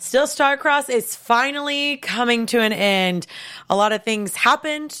Still Starcrossed is finally coming to an end. A lot of things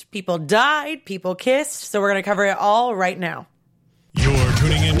happened. People died. People kissed. So we're going to cover it all right now. You're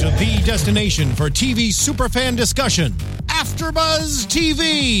tuning into the destination for TV superfan discussion, AfterBuzz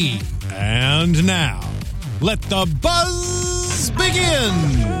TV. And now, let the buzz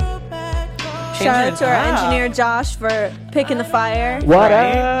begin. Shout out to our engineer Josh for picking the fire. What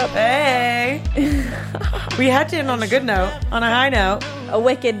up? Hey. We had to end on a good note, on a high note. A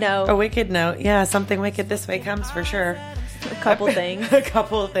wicked note. A wicked note. Yeah, something wicked this way comes for sure. A couple things. A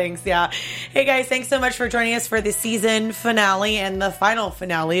couple of things, yeah. Hey guys, thanks so much for joining us for the season finale and the final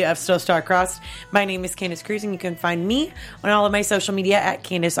finale of Still Starcrossed. My name is Candace Cruz, and you can find me on all of my social media at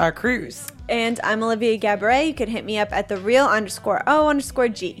Candace R. Cruz. And I'm Olivia Gabourey. You can hit me up at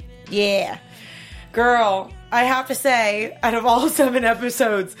 @thereal_O_G. Yeah. Girl, I have to say, out of all 7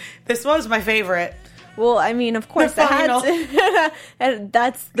 episodes, this was my favorite. Well, I mean, of course, it had to. And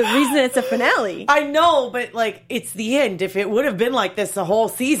that's the reason it's a finale. I know, but, like, it's the end. If it would have been like this the whole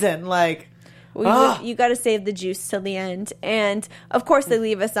season, like... You got to save the juice till the end. And, of course, they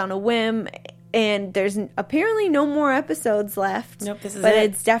leave us on a whim. And there's apparently no more episodes left. Nope, this is but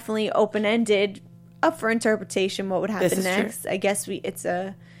it. it's definitely open-ended, up for interpretation what would happen next. True. I guess it's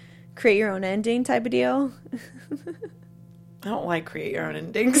a create your own ending type of deal. I don't like create your own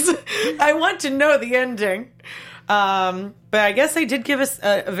endings. I want to know the ending. But I guess they did give us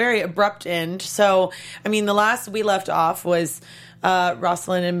a very abrupt end. So, I mean, the last we left off was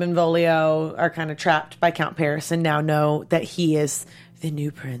Rosalind and Benvolio are kind of trapped by Count Paris and now know that he is the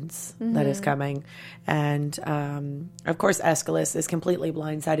new prince that is coming. And, of course, Aeschylus is completely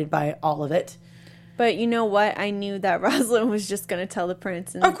blindsided by all of it. But you know what? I knew that Rosalind was just going to tell the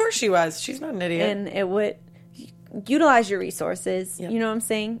prince. And, of course she was. She's not an idiot. And it would utilize your resources. Yep. You know what I'm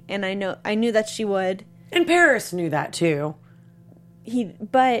saying? And I knew that she would. And Paris knew that too.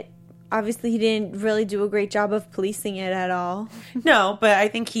 But obviously he didn't really do a great job of policing it at all. No, but I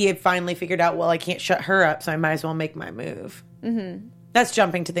think he had finally figured out, well, I can't shut her up, so I might as well make my move. Mm-hmm. That's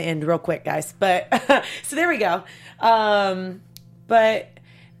jumping to the end real quick, guys. But so there we go. But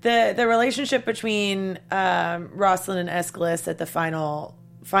the relationship between Rosalind and Aeschylus at the final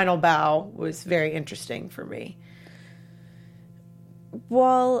bow was very interesting for me.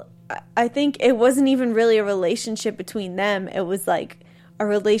 Well, I think it wasn't even really a relationship between them. It was like a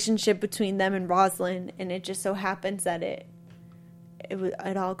relationship between them and Rosalind, and it just so happens that it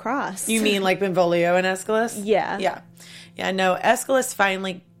all crossed. You mean like Benvolio and Aeschylus? Yeah. Yeah, no, Aeschylus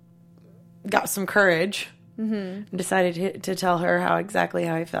finally got some courage and decided to tell her how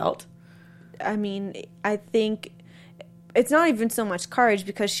he felt. I mean, I think it's not even so much courage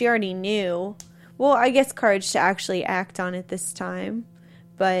because she already knew. Well, I guess courage to actually act on it this time.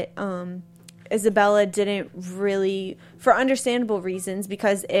 But Isabella didn't really, for understandable reasons,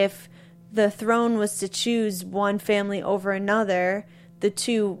 because if the throne was to choose one family over another, the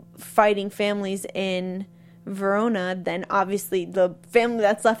two fighting families in Verona, then obviously the family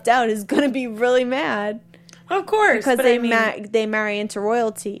that's left out is going to be really mad. Of course. Because they marry into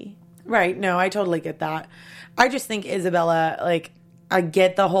royalty. Right. No, I totally get that. I just think Isabella, like, I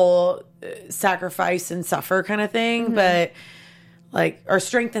get the whole sacrifice and suffer kind of thing, but, like, or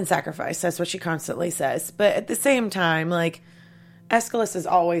strength and sacrifice, that's what she constantly says. But at the same time, like, Aeschylus has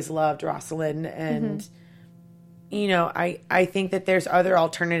always loved Rosalind, and, you know, I think that there's other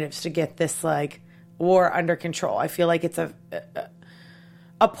alternatives to get this, like, war under control. I feel like it's a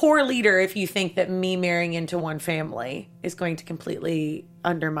poor leader if you think that me marrying into one family is going to completely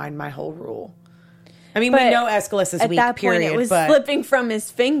undermine my whole rule. I mean, we know Aeschylus is weak, at that point, it was slipping from his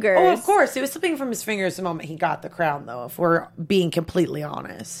fingers. Oh, of course. It was slipping from his fingers the moment he got the crown, though, if we're being completely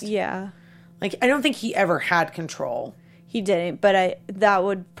honest. Yeah. Like, I don't think he ever had control. He didn't, but that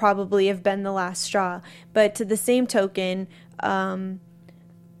would probably have been the last straw. But to the same token,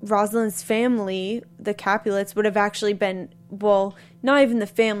 Rosalind's family, the Capulets, would have actually been, well, not even the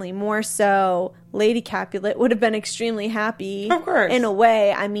family, more so Lady Capulet would have been extremely happy. Of course. In a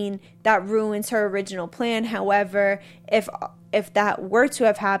way. I mean, that ruins her original plan. However, if that were to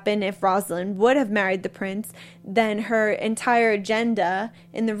have happened, if Rosalind would have married the prince, then her entire agenda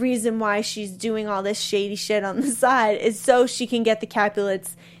and the reason why she's doing all this shady shit on the side is so she can get the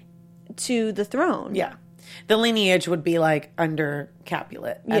Capulets to the throne. Yeah. The lineage would be, like, under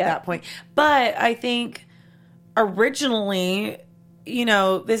Capulet at that point. But I think originally, you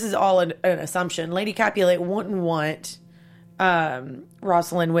know, this is all an assumption. Lady Capulet wouldn't want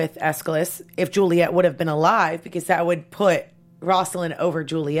Rosalind with Aeschylus if Juliet would have been alive, because that would put Rosalind over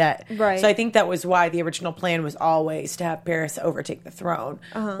Juliet. Right. So I think that was why the original plan was always to have Paris overtake the throne,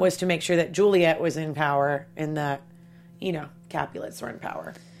 was to make sure that Juliet was in power and that, you know, Capulets were in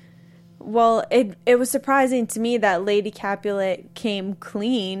power. Well, it was surprising to me that Lady Capulet came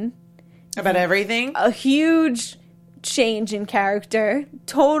clean. About everything? A huge change in character.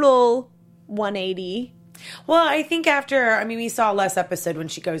 Total 180. Well, I think we saw last episode when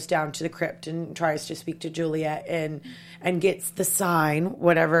she goes down to the crypt and tries to speak to Juliet and gets the sign,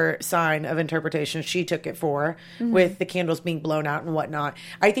 whatever sign of interpretation she took it for, with the candles being blown out and whatnot.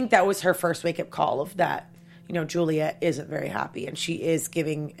 I think that was her first wake-up call of that. Juliet isn't very happy, and she is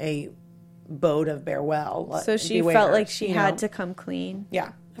giving a bode of farewell. So she felt like she had to come clean.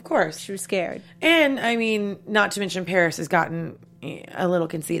 Yeah, of course. She was scared. And, not to mention Paris has gotten a little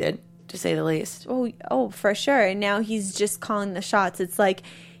conceited, to say the least. Oh, for sure. And now he's just calling the shots. It's like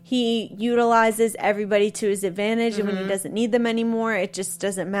he utilizes everybody to his advantage, and when he doesn't need them anymore, it just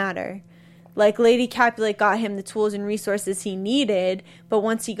doesn't matter. Like, Lady Capulet got him the tools and resources he needed, but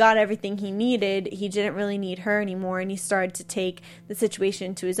once he got everything he needed, he didn't really need her anymore, and he started to take the situation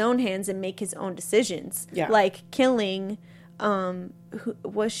into his own hands and make his own decisions. Yeah. Like killing,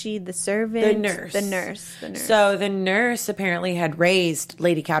 was she the servant? The nurse. So the nurse apparently had raised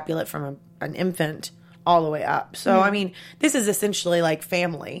Lady Capulet from an infant all the way up. So, this is essentially like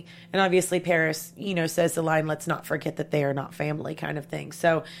family. And obviously Paris, says the line, let's not forget that they are not family kind of thing.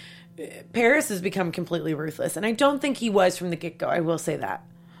 So Paris has become completely ruthless. And I don't think he was from the get-go. I will say that.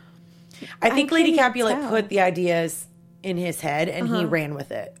 I think Lady Capulet put the ideas in his head and he ran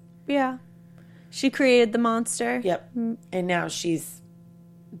with it. Yeah. She created the monster. Yep. And now she's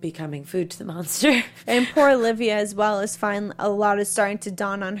becoming food to the monster. And poor Olivia as well a lot is starting to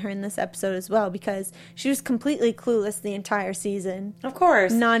dawn on her in this episode as well, because she was completely clueless the entire season. Of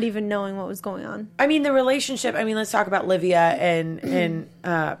course. Not even knowing what was going on. The relationship, let's talk about Livia and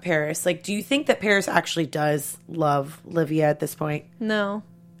Paris. Like, do you think that Paris actually does love Livia at this point? No.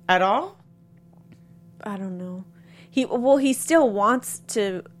 At all? I don't know. He still wants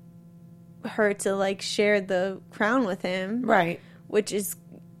her to like share the crown with him. Right. Which is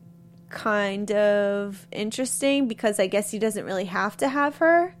kind of interesting because I guess he doesn't really have to have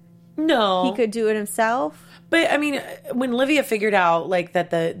her. No. He could do it himself. But, when Livia figured out, like, that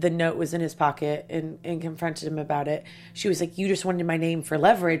the note was in his pocket and confronted him about it, she was like, you just wanted my name for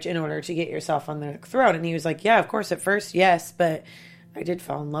leverage in order to get yourself on the throne. And he was like, yeah, of course, at first, yes, but I did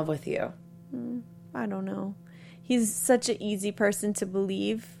fall in love with you. I don't know. He's such an easy person to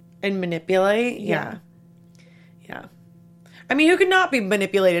believe. And manipulate? Yeah. Who could not be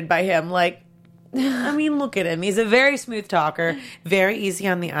manipulated by him? Like, look at him. He's a very smooth talker, very easy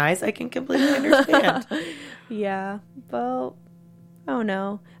on the eyes. I can completely understand. Yeah. Well, I don't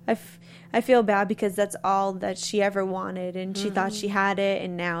know. I feel bad because that's all that she ever wanted, and she thought she had it,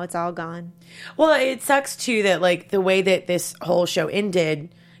 and now it's all gone. Well, it sucks, too, that, like, the way that this whole show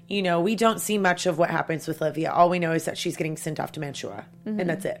ended, we don't see much of what happens with Livia. All we know is that she's getting sent off to Mantua, and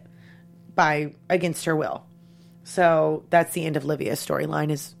that's it, against her will. So that's the end of Livia's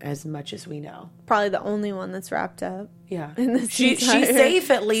storyline as much as we know. Probably the only one that's wrapped up. Yeah. In this she's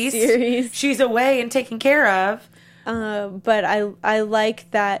safe at least. Series. She's away and taken care of. But I like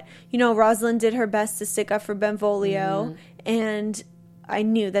that, Rosalind did her best to stick up for Benvolio, and I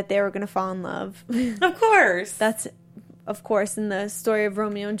knew that they were going to fall in love. Of course. That's, of course, in the story of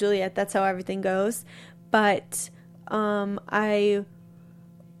Romeo and Juliet, that's how everything goes. But I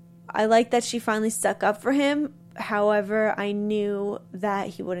like that she finally stuck up for him. However, I knew that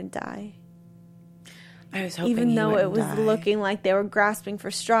he wouldn't die. I was hoping even though it was looking like they were grasping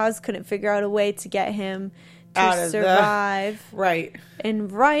for straws, couldn't figure out a way to get him to survive. Right. And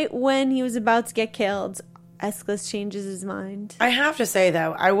right when he was about to get killed, Aeschylus changes his mind. I have to say,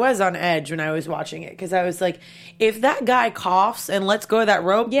 though, I was on edge when I was watching it, because I was like, if that guy coughs and lets go of that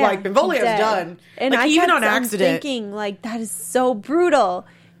rope, like, Benvolio's done. And like, I even kept on accident. thinking, like, that is so brutal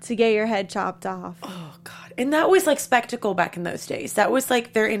to get your head chopped off. Oh, God. And that was, like, spectacle back in those days. That was,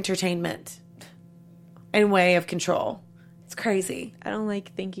 like, their entertainment and way of control. It's crazy. I don't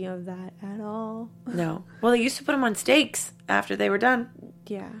like thinking of that at all. No. Well, they used to put them on stakes after they were done.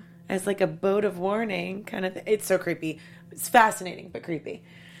 Yeah. As, like, a boat of warning kind of thing. It's so creepy. It's fascinating, but creepy.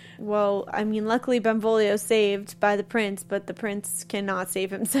 Well, luckily Benvolio's saved by the prince, but the prince cannot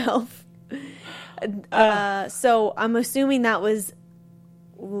save himself. So I'm assuming that was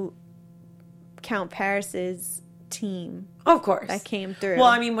Count Paris's team. Of course. That came through.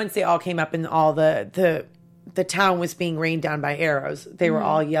 Well, once they all came up and all the town was being rained down by arrows, they were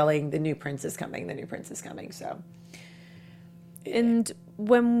all yelling, the new prince is coming, the new prince is coming, so. And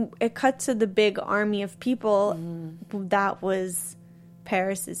when it cut to the big army of people, that was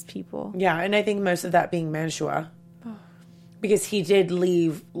Paris's people. Yeah, and I think most of that being Mantua. Because he did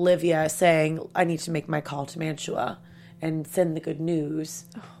leave Livia saying, I need to make my call to Mantua and send the good news.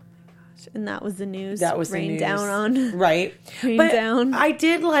 And that was the news. That was the rained news. down on. Right. Rained But down. I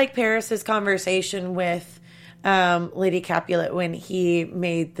did like Paris's conversation with Lady Capulet when he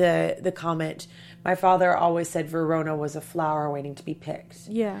made the comment, my father always said Verona was a flower waiting to be picked.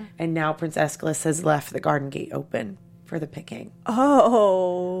 Yeah. And now Prince Aeschylus has left the garden gate open for the picking.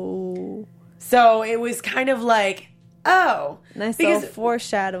 Oh. So it was kind of like, oh. Nice because little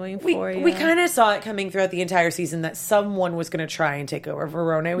foreshadowing for you. we kind of saw it coming throughout the entire season that someone was going to try and take over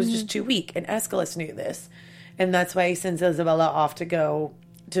Verona. It was just too weak. And Aeschylus knew this. And that's why he sends Isabella off to go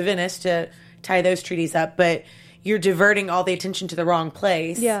to Venice to tie those treaties up. But you're diverting all the attention to the wrong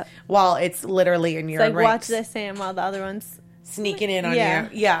place. Yeah. While it's literally in your like, ranks. watch this, Sam, while the other one's... Sneaking in on Yeah.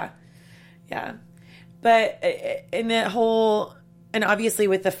 you. Yeah. Yeah. But in that whole... And obviously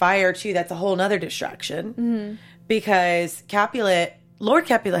with the fire, too, that's a whole nother distraction. Mm-hmm. Because Capulet... Lord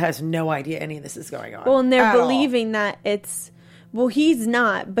Capulet has no idea any of this is going on. Well, and they're at all. believing that it's... Well, he's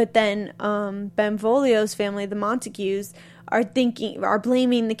not, but then Benvolio's family, the Montagues, are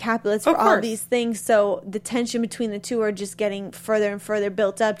blaming the Capulets for Of all course. these things. So the tension between the two are just getting further and further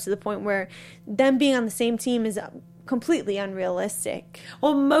built up to the point where them being on the same team is completely unrealistic.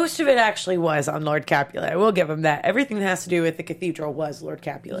 Well, most of it actually was on Lord Capulet. I will give him that. Everything that has to do with the cathedral was Lord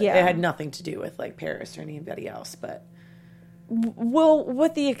Capulet. Yeah. It had nothing to do with like Paris or anybody else. But Well,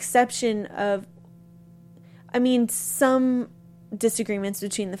 with the exception of, I mean, some disagreements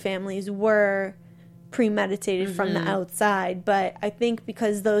between the families were premeditated from the outside, but I think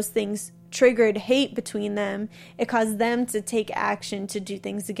because those things triggered hate between them, it caused them to take action to do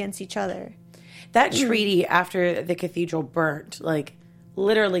things against each other. that treaty after the cathedral burnt, like,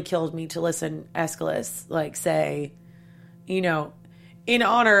 literally killed me to listen Aeschylus, like, say, you know, in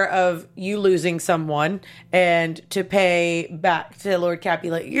honor of you losing someone and to pay back to Lord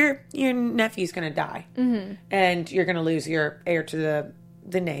Capulet, your nephew's going to die. Mm-hmm. And you're going to lose your heir to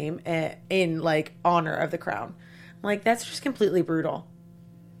the name in, like, honor of the crown. Like, that's just completely brutal.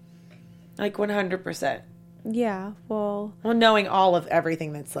 Like, 100%. Yeah, well, Knowing all of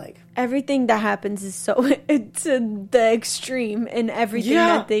everything that's, like... everything that happens is so to the extreme in everything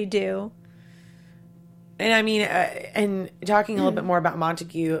that they do. And I mean, and talking a little bit more about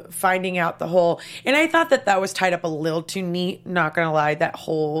Montague, finding out the whole... And I thought that was tied up a little too neat, not going to lie, that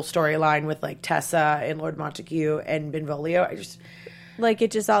whole storyline with, like, Tessa and Lord Montague and Benvolio. I just... Like,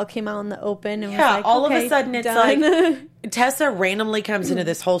 it just all came out in the open. And Yeah, was like, all okay, of a sudden it's done. like... Tessa randomly comes into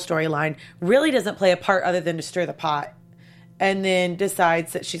this whole storyline, really doesn't play a part other than to stir the pot, and then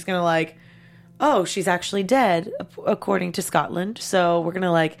decides that she's going to, like, oh, she's actually dead, according to Scotland, so we're going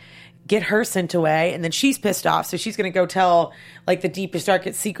to, like... get her sent away, and then she's pissed off, so she's going to go tell, like, the deepest,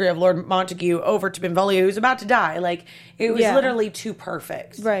 darkest secret of Lord Montague over to Benvolio, who's about to die. Like, it was literally too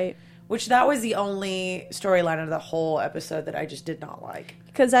perfect. Right. Which, that was the only storyline of the whole episode that I just did not like.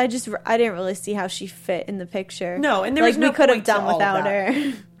 Because I didn't really see how she fit in the picture. No, and there was no we could have point to done all of without that.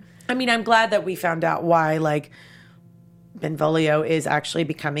 her. I mean, I'm glad that we found out why, like, Benvolio is actually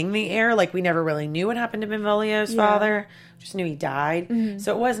becoming the heir. Like, we never really knew what happened to Benvolio's father. Just knew he died. Mm-hmm.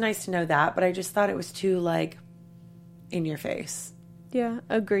 So it was nice to know that, but I just thought it was too, like, in your face. Yeah,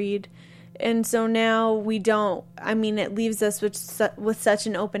 agreed. And so now we don't, I mean, it leaves us with such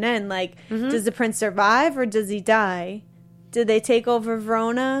an open end. Like, does the prince survive or does he die? Did they take over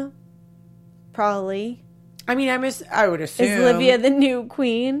Verona? Probably. I mean, I would assume. Is Livia the new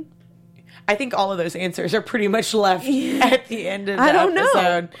queen? I think all of those answers are pretty much left at the end of the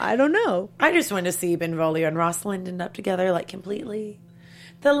episode. I don't know. I just want to see Benvolio and Rosalind end up together, like, completely.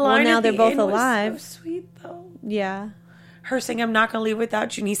 The line now at they're the both end alive. was so sweet, though. Yeah. Her saying, I'm not going to leave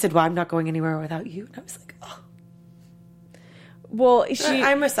without you. And he said, well, I'm not going anywhere without you. And I was like, oh. Well,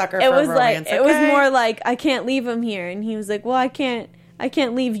 I'm a sucker for it was romance. Like, it was more like, I can't leave him here. And he was like, well, I can't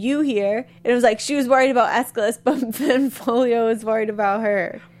leave you here. And it was like, she was worried about Aeschylus, but Benvolio was worried about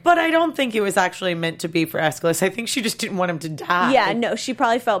her. But I don't think it was actually meant to be for Aeschylus. I think she just didn't want him to die. Yeah, no, she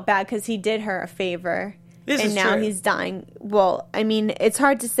probably felt bad because he did her a favor. This and is now true. he's dying. Well, I mean, it's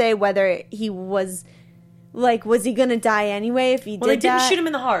hard to say whether he was, like, was he going to die anyway if he Well, they did didn't that? shoot him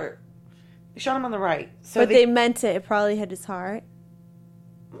in the heart. They shot him on the right. So But they meant it. It probably hit his heart.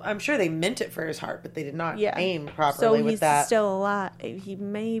 I'm sure they meant it for his heart, but they did not Yeah. aim properly So with he's that. still alive. He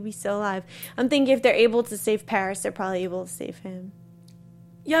may be still alive. I'm thinking if they're able to save Paris, they're probably able to save him.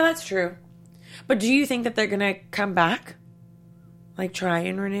 Yeah, that's true. But do you think that they're going to come back? Like, try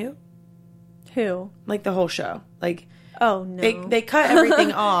and renew? Who? Like, the whole show. Like, Oh, no. they cut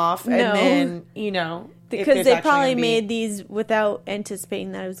everything off, and No. then, you know. if Because there's they actually probably gonna be- made these without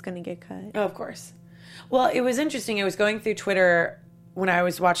anticipating that it was going to get cut. Oh, of course. Well, it was interesting. I was going through Twitter when I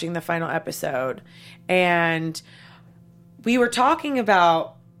was watching the final episode, and we were talking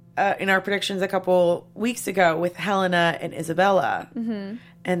about in our predictions a couple weeks ago with Helena and Isabella. Mm-hmm.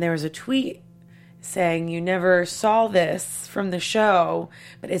 And there was a tweet saying you never saw this from the show,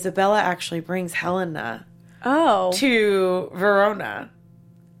 but Isabella actually brings Helena to Verona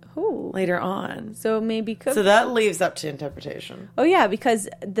later on. So maybe So that leaves up to interpretation. Oh yeah, because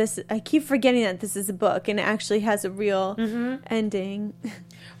I keep forgetting that this is a book and it actually has a real ending.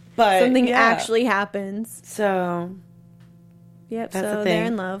 But something actually happens. So yep, that's so the thing. they're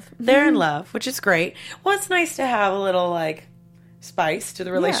in love. They're in love, which is great. Well, it's nice to have a little like spice to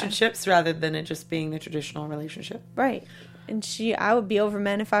the relationships rather than it just being the traditional relationship. Right. And I would be over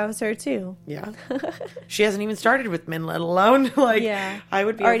men if I was her too. Yeah. She hasn't even started with men, let alone like I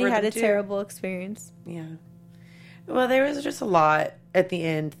would be already over had them a too. terrible experience. Yeah. Well, there was just a lot at the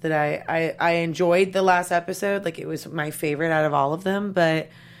end that I enjoyed the last episode. Like it was my favorite out of all of them, but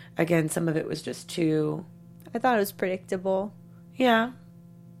again, some of it was just too I thought it was predictable. Yeah.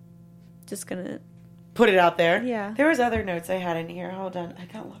 Just gonna put it out there. Yeah. There was other notes I had in here. Hold on. I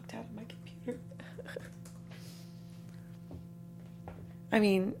got locked out of my computer. I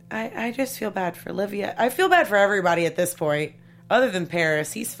mean, I just feel bad for Olivia. I feel bad for everybody at this point. Other than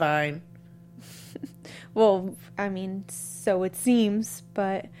Paris. He's fine. Well, I mean, so it seems,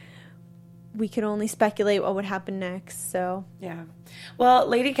 but we can only speculate what would happen next, so. Yeah. Well,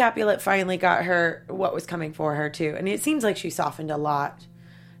 Lady Capulet finally got her what was coming for her, too. And it seems like she softened a lot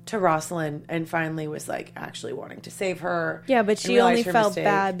to Rosalind and finally was, like, actually wanting to save her. Yeah, but she only felt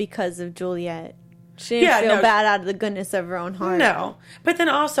bad because of Juliet. She didn't feel bad out of the goodness of her own heart. No. But then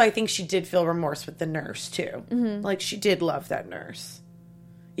also I think she did feel remorse with the nurse, too. Mm-hmm. Like, she did love that nurse.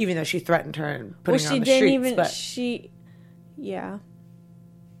 Even though she threatened her and put her on the streets. Yeah.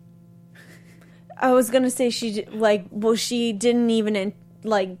 I was going to say she didn't even,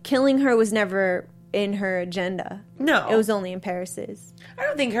 killing her was never in her agenda. No. It was only in Paris's. I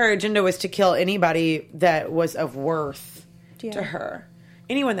don't think her agenda was to kill anybody that was of worth to her.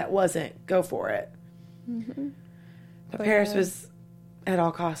 Anyone that wasn't, go for it. Mm-hmm. But Paris was at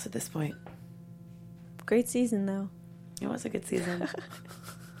all costs at this point. Great season, though. It was a good season.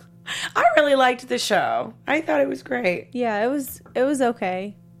 I really liked the show. I thought it was great. Yeah, it was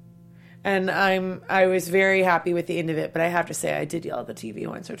okay. And I was very happy with the end of it, but I have to say I did yell at the TV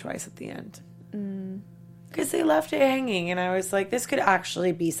once or twice at the end. Because they left it hanging, and I was like, this could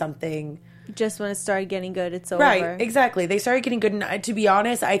actually be something. Just when it started getting good, it's over. Right, exactly. They started getting good, and to be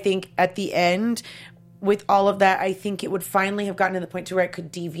honest, I think at the end, with all of that, I think it would finally have gotten to the point to where it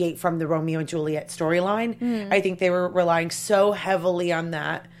could deviate from the Romeo and Juliet storyline. I think they were relying so heavily on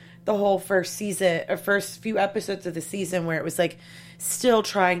that the whole first season, or first few episodes of the season, where it was like still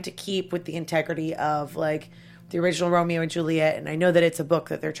trying to keep with the integrity of like the original Romeo and Juliet. And I know that it's a book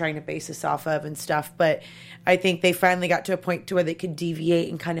that they're trying to base this off of and stuff, but I think they finally got to a point to where they could deviate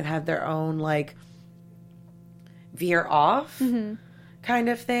and kind of have their own like veer off kind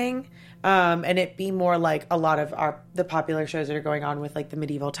of thing. And it be more like a lot of the popular shows that are going on with like the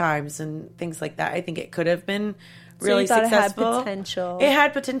medieval times and things like that. I think it could have been really successful. It had potential. It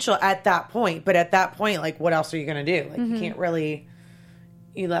had potential at that point, but at that point, like, what else are you going to do? Like, you can't really.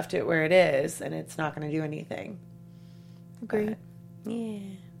 You left it where it is, and it's not going to do anything. Agreed. But, yeah.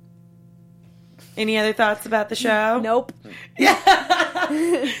 Any other thoughts about the show? Nope. Yeah.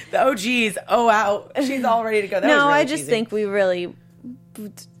 The OGs. Oh, wow. She's all ready to go. That was really I just cheesy. think we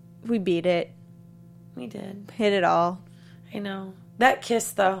beat it. We did. Hit it all. I know. That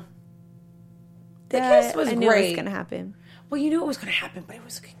kiss, though. The kiss was I great. knew it was going to happen. Well, you knew it was going to happen, but it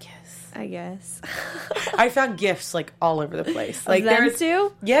was a good kiss. I guess. I found gifs like all over the place. Like them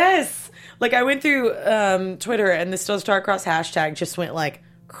too? Yes. Like I went through Twitter and the Still Starcross hashtag just went like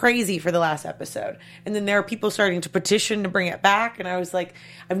crazy for the last episode. And then there are people starting to petition to bring it back. And I was like,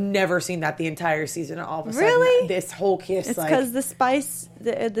 I've never seen that the entire season. And all of a sudden, really? This whole kiss. It's because the spice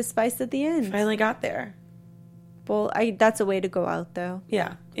at the end. Finally got there. Well, that's a way to go out, though.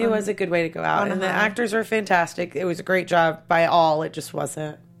 Yeah, it was a good way to go out. And the actors were fantastic. It was a great job by all. It just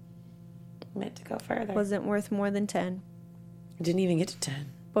wasn't meant to go further. Wasn't worth more than 10. Didn't even get to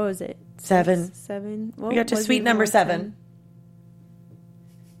 10. What was it? 7. 7. We got to sweet number 7.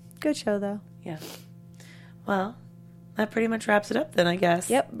 Good show, though. Yeah. Well, that pretty much wraps it up then, I guess.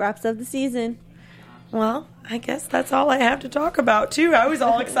 Yep, wraps up the season. Well, I guess that's all I have to talk about, too. I was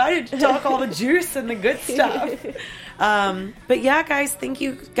all excited to talk all the juice and the good stuff. But yeah, guys, thank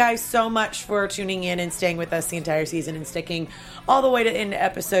you guys so much for tuning in and staying with us the entire season and sticking all the way to into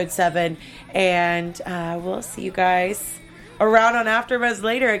episode 7. And we'll see you guys around on AfterBuzz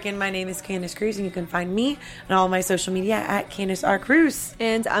later. Again, my name is Candace Cruz, and you can find me on all my social media at Candace R. Cruz.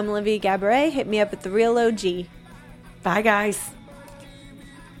 And I'm Olivia Gabourey. Hit me up at The Real OG. Bye, guys.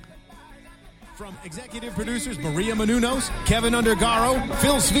 From executive producers Maria Menounos, Kevin Undergaro,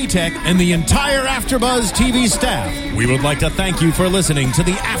 Phil Svitek, and the entire AfterBuzz TV staff, we would like to thank you for listening to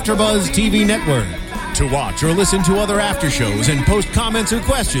the AfterBuzz TV network. To watch or listen to other after shows and post comments or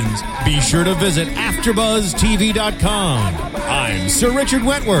questions, be sure to visit AfterBuzzTV.com. I'm Sir Richard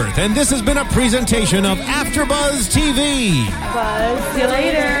Wentworth, and this has been a presentation of AfterBuzz TV. Buzz, see you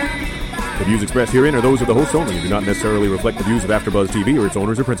later. The views expressed herein are those of the hosts only and do not necessarily reflect the views of AfterBuzz TV or its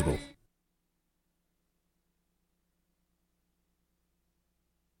owners or principals.